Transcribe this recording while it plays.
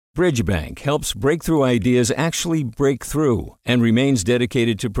Bridgebank helps breakthrough ideas actually break through and remains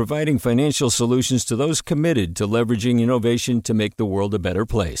dedicated to providing financial solutions to those committed to leveraging innovation to make the world a better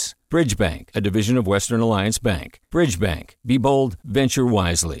place. Bridgebank, a division of Western Alliance Bank. Bridgebank. Be bold, venture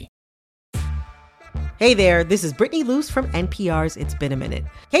wisely. Hey there, this is Brittany Luce from NPR's It's Been a Minute.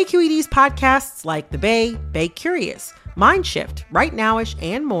 KQED's podcasts like The Bay, Bay Curious, Mind Shift, Right Nowish,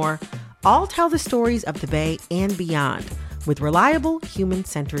 and more all tell the stories of the Bay and beyond with reliable,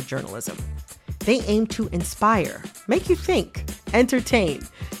 human-centered journalism. They aim to inspire, make you think, entertain,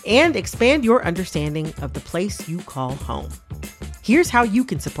 and expand your understanding of the place you call home. Here's how you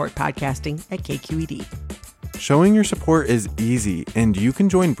can support podcasting at KQED. Showing your support is easy, and you can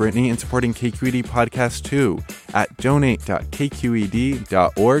join Brittany in supporting KQED Podcast too at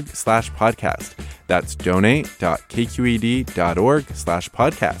donate.kqed.org/podcast. That's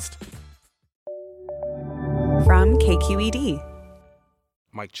donate.kqed.org/podcast. From KQED.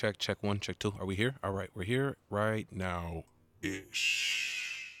 Mic check, check one, check two. Are we here? All right, we're here right now-ish.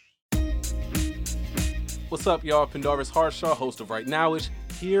 What's up, y'all? Pendarvis Harshaw, host of Right Nowish,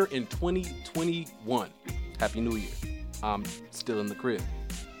 here in 2021. Happy New Year. I'm still in the crib,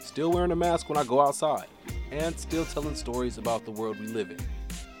 still wearing a mask when I go outside, and still telling stories about the world we live in.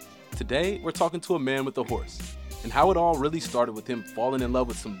 Today, we're talking to a man with a horse, and how it all really started with him falling in love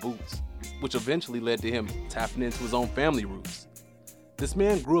with some boots, which eventually led to him tapping into his own family roots. This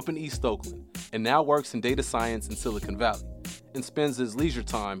man grew up in East Oakland and now works in data science in Silicon Valley and spends his leisure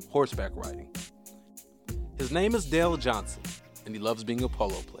time horseback riding. His name is Dale Johnson, and he loves being a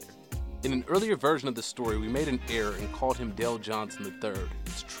polo player. In an earlier version of the story, we made an error and called him Dale Johnson III.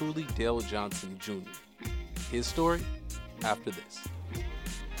 It's truly Dale Johnson Jr. His story, after this.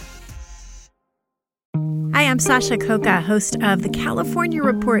 Hi, I'm Sasha Coca, host of the California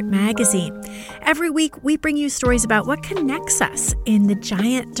Report magazine. Every week, we bring you stories about what connects us in the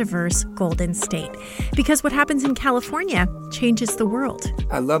giant, diverse Golden State. Because what happens in California changes the world.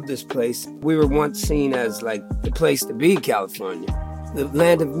 I love this place. We were once seen as like the place to be, California. The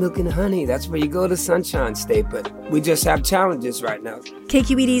land of milk and honey. That's where you go to Sunshine State, but we just have challenges right now.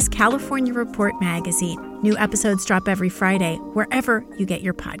 KQED's California Report magazine. New episodes drop every Friday, wherever you get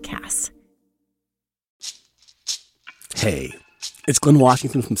your podcasts. Hey, it's Glenn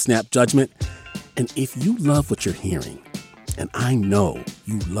Washington from Snap Judgment. And if you love what you're hearing, and I know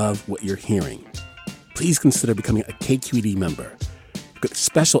you love what you're hearing, please consider becoming a KQED member. You get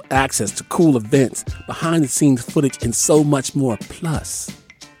special access to cool events, behind-the-scenes footage, and so much more. Plus,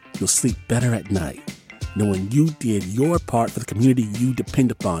 you'll sleep better at night knowing you did your part for the community you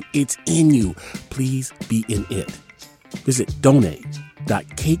depend upon. It's in you. Please be in it. Visit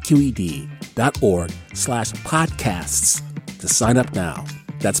donate.kqed.org/podcasts to sign up now.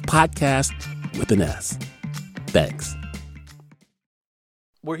 That's podcast with an S. Thanks.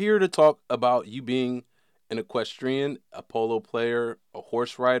 We're here to talk about you being an equestrian, a polo player, a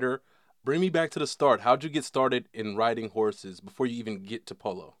horse rider. Bring me back to the start. How'd you get started in riding horses before you even get to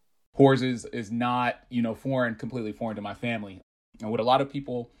polo? Horses is not, completely foreign to my family. And what a lot of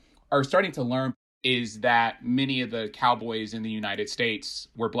people are starting to learn is that many of the cowboys in the United States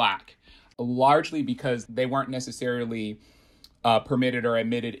were black, largely because they weren't necessarily permitted or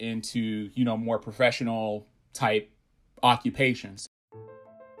admitted into, more professional type occupations.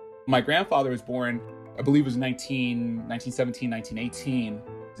 My grandfather was born, I believe it was 1917, 1918.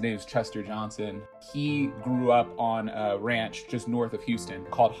 His name is Chester Johnson. He grew up on a ranch just north of Houston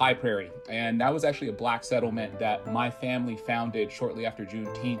called High Prairie. And that was actually a black settlement that my family founded shortly after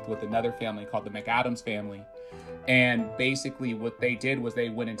Juneteenth with another family called the McAdams family. And basically what they did was they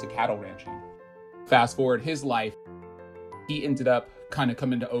went into cattle ranching. Fast forward his life, he ended up kind of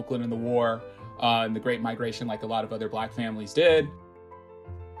coming to Oakland in the war, in the Great Migration, like a lot of other black families did.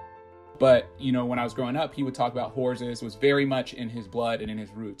 But, when I was growing up, he would talk about horses. It was very much in his blood and in his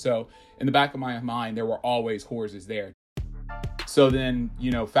roots. So in the back of my mind, there were always horses there. So then,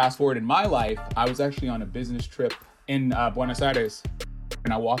 fast forward in my life, I was actually on a business trip in Buenos Aires.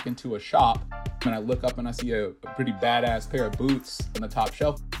 And I walk into a shop and I look up and I see a pretty badass pair of boots on the top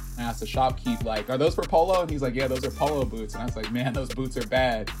shelf. I asked the shopkeep, are those for polo? And he's like, yeah, those are polo boots. And I was like, man, those boots are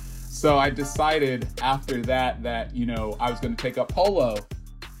bad. So I decided after that, I was going to take up polo.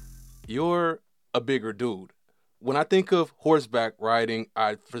 You're a bigger dude. When I think of horseback riding,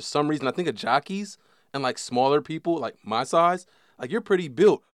 for some reason, I think of jockeys and smaller people, like my size. You're pretty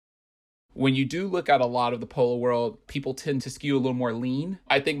built. When you do look at a lot of the polo world, people tend to skew a little more lean.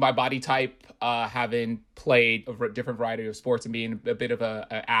 I think my body type, having played a different variety of sports and being a bit of an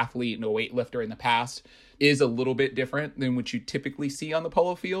athlete and a weightlifter in the past, is a little bit different than what you typically see on the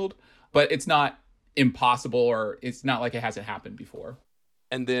polo field. But it's not impossible, or it's not like it hasn't happened before.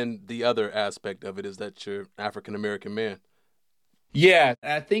 And then the other aspect of it is that you're African American man. Yeah,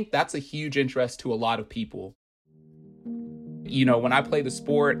 and I think that's a huge interest to a lot of people. You know, when I play the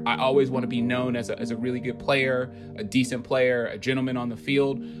sport, I always want to be known as a really good player, a decent player, a gentleman on the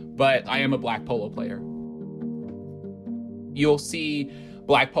field, but I am a black polo player. You'll see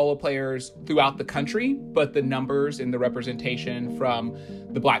black polo players throughout the country, but the numbers and the representation from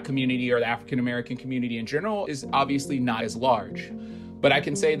the black community or the African American community in general is obviously not as large. But I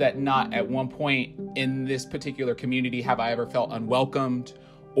can say that not at one point in this particular community have I ever felt unwelcomed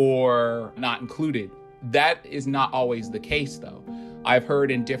or not included. That is not always the case, though. I've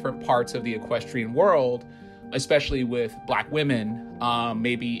heard in different parts of the equestrian world, especially with black women,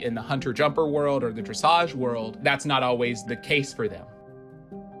 maybe in the hunter-jumper world or the dressage world, that's not always the case for them.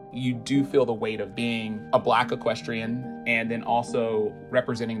 You do feel the weight of being a black equestrian and then also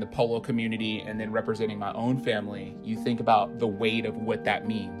representing the polo community and then representing my own family. You think about the weight of what that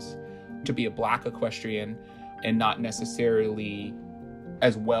means to be a black equestrian and not necessarily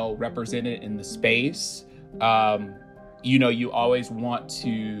as well represented in the space. You know, you always want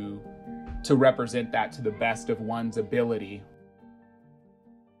to represent that to the best of one's ability.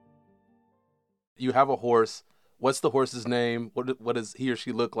 You have a horse. What's the horse's name? What does he or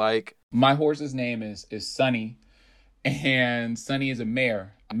she look like? My horse's name is Sunny, and Sunny is a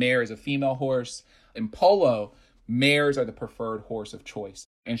mare. A mare is a female horse. In polo, mares are the preferred horse of choice.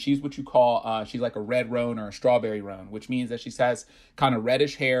 And she's what you call, she's like a red roan or a strawberry roan, which means that she has kind of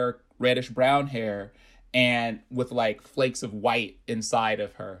reddish hair, reddish brown hair, and with like flakes of white inside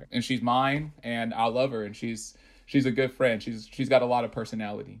of her. And she's mine, and I love her, and she's a good friend. She's got a lot of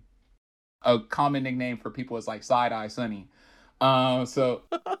personality. A common nickname for people is like Side-Eye Sunny. So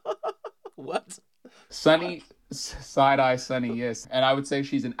what? Sunny, Side-Eye Sunny, yes. And I would say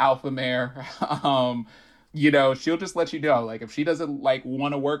she's an alpha mare. You know, she'll just let you know. Like if she doesn't like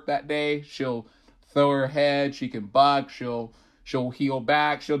want to work that day, she'll throw her head. She can buck. She'll heel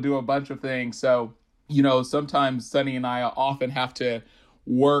back. She'll do a bunch of things. So, you know, sometimes Sunny and I often have to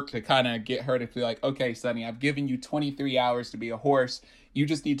work to kind of get her to feel like, okay, Sunny, I've given you 23 hours to be a horse. You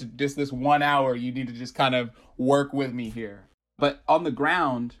just need to, just this 1 hour, you need to just kind of work with me here. But on the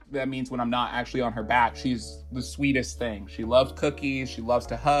ground, that means when I'm not actually on her back, she's the sweetest thing. She loves cookies. She loves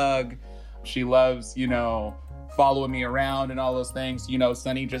to hug. She loves, you know, following me around and all those things. You know,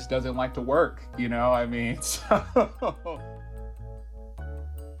 Sunny just doesn't like to work, you know, I mean, so.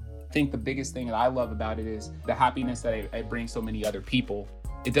 I think the biggest thing that I love about it is the happiness that it brings so many other people.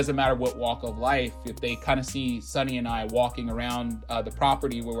 It doesn't matter what walk of life. If they kind of see Sunny and I walking around the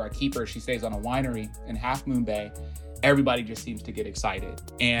property where I keep her, she stays on a winery in Half Moon Bay, everybody just seems to get excited.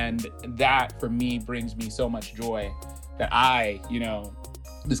 And that, for me, brings me so much joy that I, you know,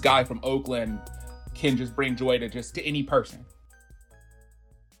 this guy from Oakland can just bring joy to any person.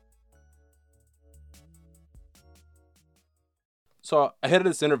 So ahead of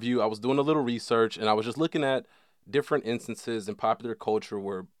this interview, I was doing a little research and I was just looking at different instances in popular culture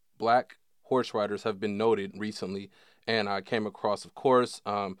where black horse riders have been noted recently. And I came across, of course,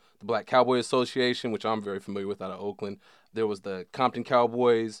 the Black Cowboy Association, which I'm very familiar with out of Oakland. There was the Compton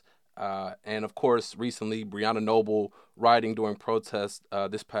Cowboys. And, of course, recently, Brianna Noble riding during protests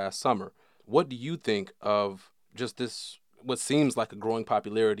this past summer. What do you think of just this, what seems like a growing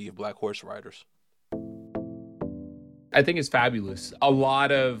popularity of black horse riders? I think it's fabulous. A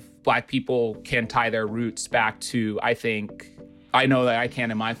lot of black people can tie their roots back to, I know that I can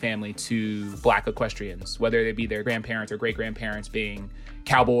in my family, to black equestrians, whether they be their grandparents or great-grandparents being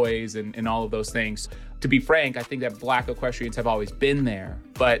cowboys and all of those things. To be frank, I think that black equestrians have always been there,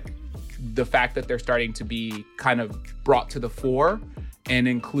 but the fact that they're starting to be kind of brought to the fore and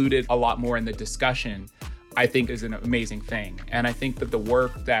included a lot more in the discussion, I think is an amazing thing. And I think that the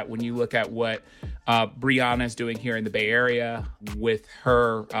work that when you look at what Brianna is doing here in the Bay Area with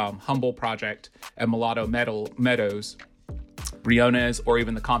her Humble project at Mulatto Meadows, Brianna's, or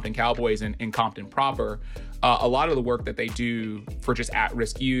even the Compton Cowboys in Compton proper, a lot of the work that they do for just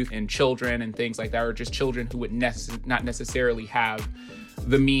at-risk youth and children and things like that, or just children who would not necessarily have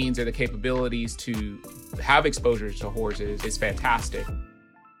the means or the capabilities to have exposure to horses, is fantastic.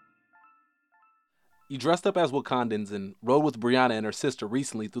 You dressed up as Wakandans and rode with Brianna and her sister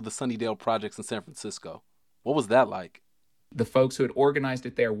recently through the Sunnydale projects in San Francisco. What was that like? The folks who had organized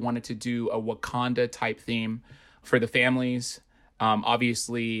it there wanted to do a Wakanda type theme for the families,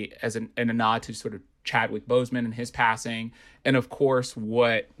 obviously as a nod to sort of Chadwick Boseman and his passing, and of course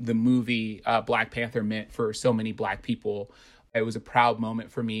what the movie Black Panther meant for so many black people. It was a proud moment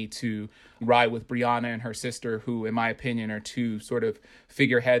for me to ride with Brianna and her sister, who in my opinion are two sort of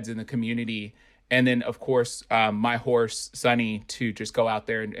figureheads in the community, And then, of course, my horse, Sunny, to just go out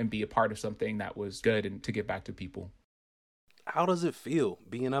there and be a part of something that was good and to give back to people. How does it feel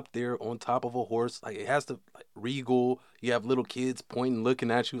being up there on top of a horse? Like, it has to, like, regal. You have little kids pointing, looking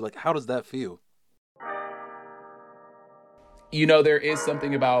at you. Like, how does that feel? You know, there is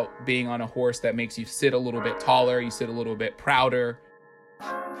something about being on a horse that makes you sit a little bit taller. You sit a little bit prouder.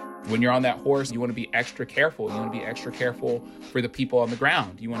 When you're on that horse, you want to be extra careful. You want to be extra careful for the people on the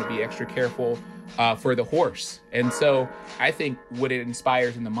ground. You want to be extra careful for the horse. And so I think what it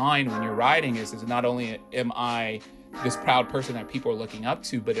inspires in the mind when you're riding is not only am I this proud person that people are looking up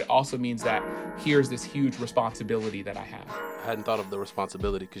to, but it also means that here's this huge responsibility that I have. I hadn't thought of the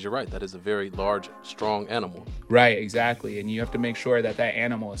responsibility, because you're right. That is a very large, strong animal. Right, exactly. And you have to make sure that that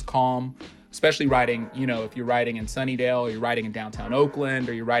animal is calm, especially riding, you know, if you're riding in Sunnydale or you're riding in downtown Oakland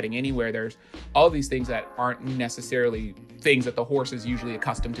or you're riding anywhere, there's all these things that aren't necessarily things that the horse is usually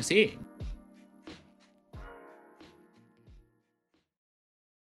accustomed to seeing.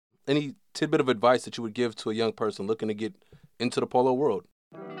 Any tidbit of advice that you would give to a young person looking to get into the polo world?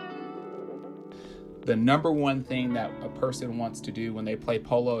 The number one thing that a person wants to do when they play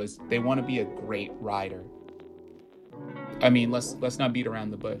polo is they want to be a great rider. I mean, let's not beat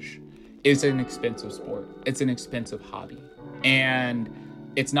around the bush. It's an expensive sport. It's an expensive hobby. And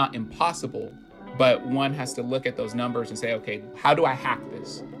it's not impossible, but one has to look at those numbers and say, okay, how do I hack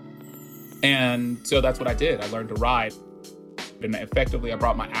this? And so that's what I did. I learned to ride. And effectively, I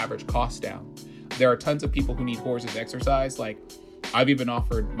brought my average cost down. There are tons of people who need horses exercise. Like, I've even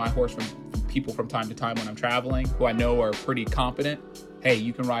offered my horse from people from time to time when I'm traveling who I know are pretty competent. Hey,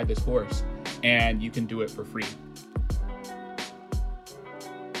 you can ride this horse and you can do it for free.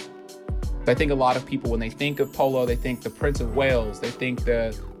 I think a lot of people, when they think of polo, they think the Prince of Wales, they think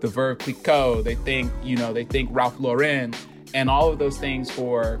the Veuve Clicquot, they think Ralph Lauren, and all of those things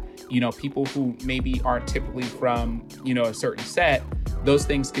for, people who maybe aren't typically from, a certain set. Those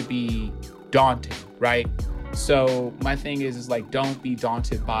things could be daunting, right? So my thing is like, don't be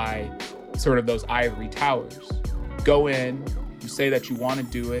daunted by sort of those ivory towers. Go in, you say that you want to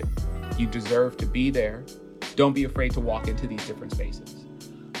do it, you deserve to be there. Don't be afraid to walk into these different spaces.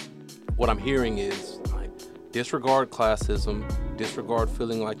 What I'm hearing is, like, disregard classism, disregard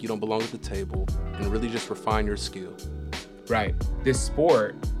feeling like you don't belong at the table, and really just refine your skill. Right. This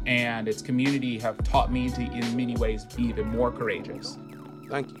sport and its community have taught me to, in many ways, be even more courageous.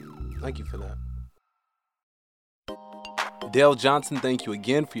 Thank you. Thank you for that. Dale Johnson, thank you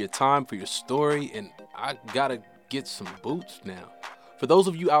again for your time, for your story, and I gotta get some boots now. For those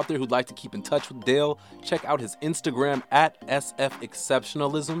of you out there who'd like to keep in touch with Dale, check out his Instagram at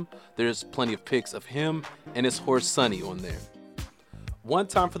SFExceptionalism. There's plenty of pics of him and his horse Sunny on there. One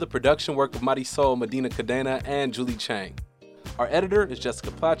time for the production work of Marisol Medina Cadena and Julie Chang. Our editor is Jessica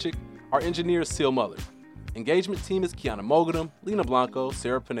Placic. Our engineer is Seal Muller. Engagement team is Kiana Mogadam, Lena Blanco,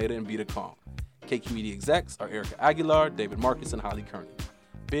 Sarah Pineda, and Vita Kong. KQED execs are Erica Aguilar, David Marcus, and Holly Kearney.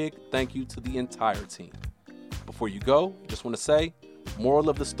 Big thank you to the entire team. Before you go, just want to say, moral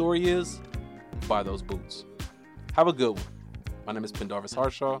of the story is, buy those boots. Have a good one. My name is Pendarvis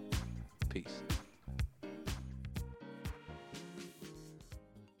Harshaw. Peace.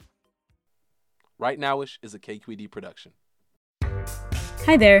 Right Nowish is a KQED production.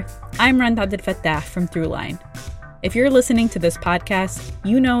 Hi there, I'm Randa Abdel Fattah from Throughline. If you're listening to this podcast,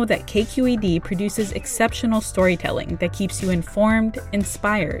 you know that KQED produces exceptional storytelling that keeps you informed,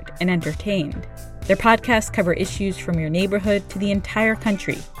 inspired, and entertained. Their podcasts cover issues from your neighborhood to the entire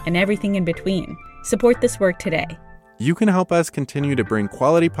country and everything in between. Support this work today. You can help us continue to bring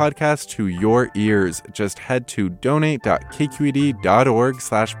quality podcasts to your ears. Just head to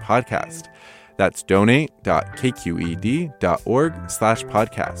donate.kqed.org/podcast. That's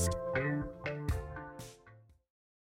donate.kqed.org/podcast.